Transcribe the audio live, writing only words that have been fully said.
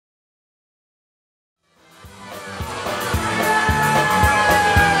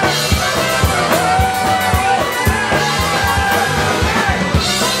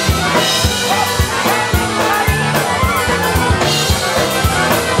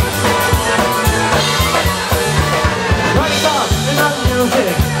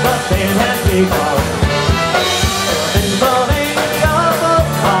same as before. And loving double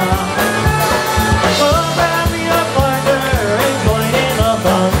color. So grab me a partner and join in the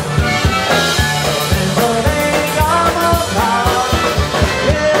fun. And loving double color.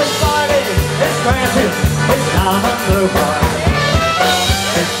 It's party, it's crashing, it's time to move on.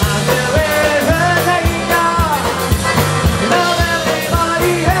 It's time to live and take off. Love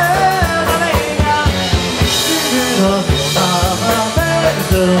everybody and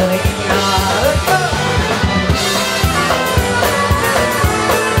I think let's go!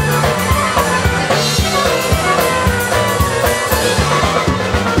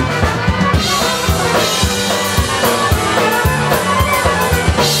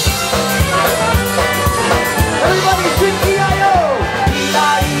 Everybody sing E-I-O!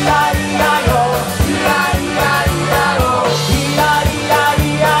 E-I-E-I-E-I-O! E-I-E-I-E-I-O!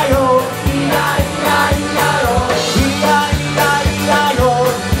 E-I-E-I-E-I-O! E-I-E-I-E-I-O! E-I-E-I-E-I-O!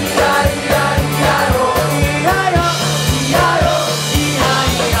 E-I-E-I-E-I-O! E-I-O!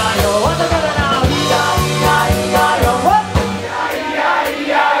 E-I-O! All together now! E-I-E-I-E-I-O! What?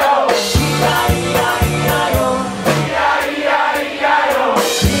 E-I-E-I-E-I-O! E-I-E-I-E-I-O! E-I-E-I-E-I-O!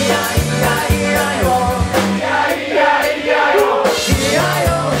 E-I-E-I-E-I-O!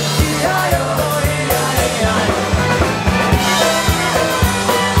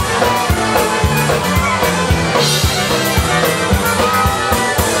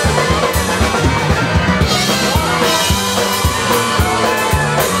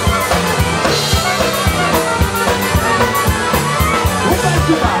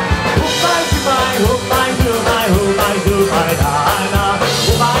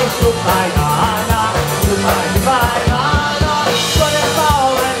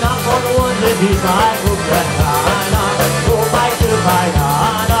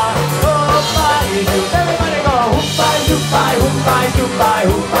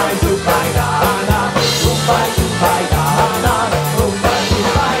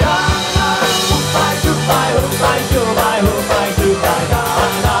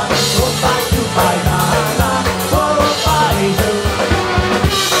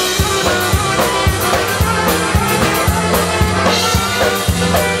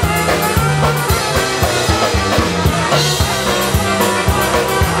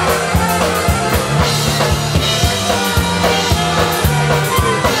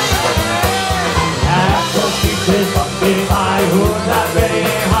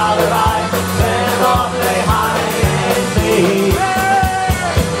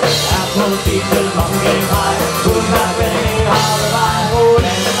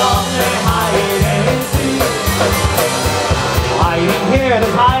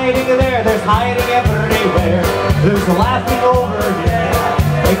 There's hiding there, there's hiding everywhere. There's laughing over here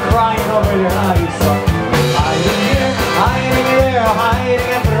and crying over there. Now you suck. Hiding here, hiding there, hiding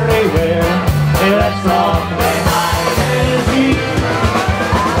everywhere. And that's all they hide and seek.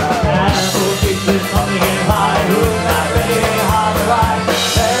 Apple pieces coming in high, who's not ready to holler right?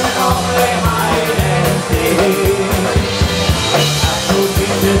 There's all they hide and seek. Apple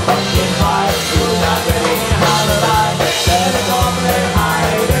pieces coming in high, who's not ready to holler right? There's all they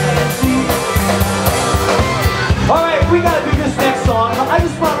hide and seek. Alright, we gotta do this next song. I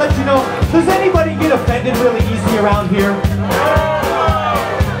just want to let you know, does anybody get offended really easy around here?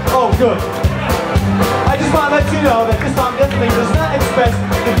 Oh, good. I just want to let you know that this song definitely does not express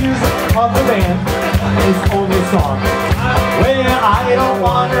the views of the band. It's only a song. When I don't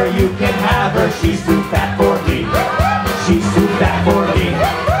want her, you can have her. She's too fat for me. She's too fat for me.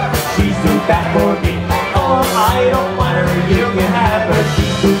 She's too fat for me. Oh, I don't want her, you can have her.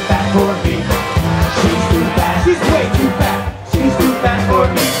 She's too fat for me. She's too fat. She's way too fat. She's too fat for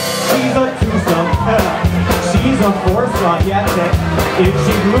me. She's a twosome. She's a foursome. Yeah, if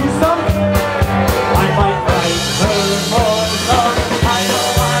she lose some, I might write her more songs. I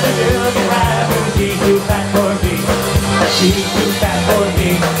don't want her, you can have her. She's too fat for me. She's too fat for me.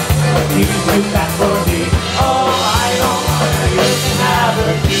 She's too fat for me. Oh, I don't want her, you can have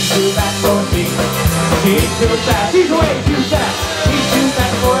her. She's too fat for me. She's too fat. She's way too fat. She's too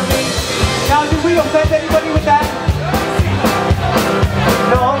fat for me. Now, did we offend anybody with that?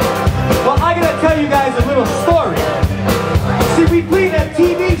 No? Well, I gotta tell you guys a little story. See, we played a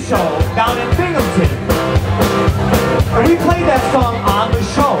TV show down in Binghamton. And we played that song on the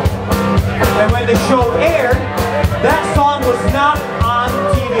show. And when the show aired, that song was not on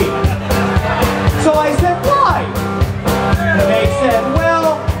TV. So I said, why? And they said,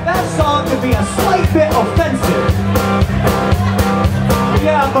 well, that song could be a slight bit offensive.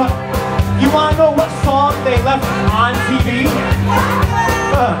 Yeah, but you want to know what song they left on TV?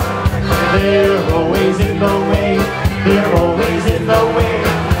 They're always in the way. They're always in the way.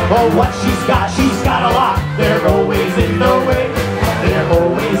 Oh,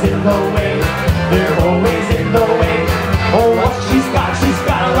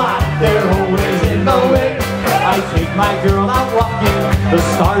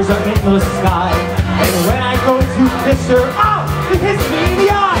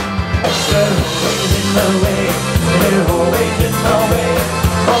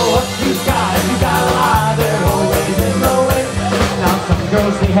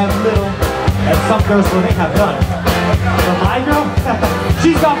 girls where they have none. But my girl,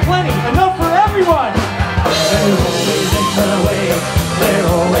 she's got plenty, enough for everyone. They're always in her way, they're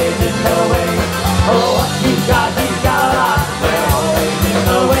always in her way. Oh, what he's got a lot, they're always in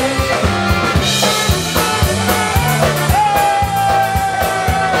her way.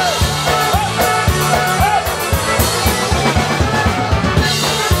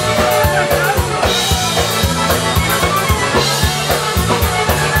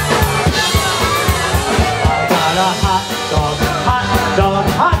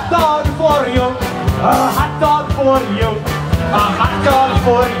 For you, a hot dog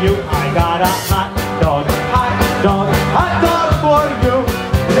for you. I got a hot dog for you.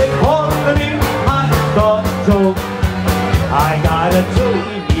 They call me Hot Dog Joe. I got a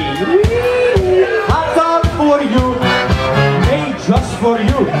hot dog for you, made just for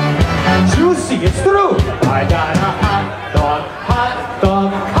you. Juicy, it's true. I got a hot dog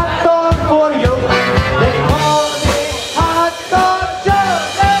for you. They call me Hot Dog Joe.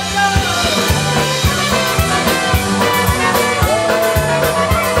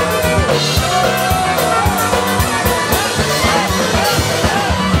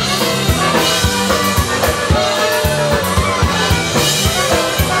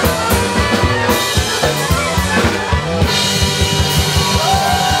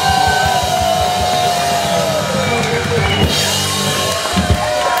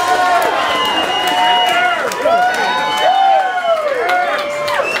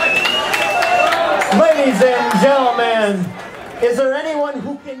 Ladies and gentlemen, is there anyone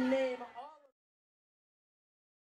who can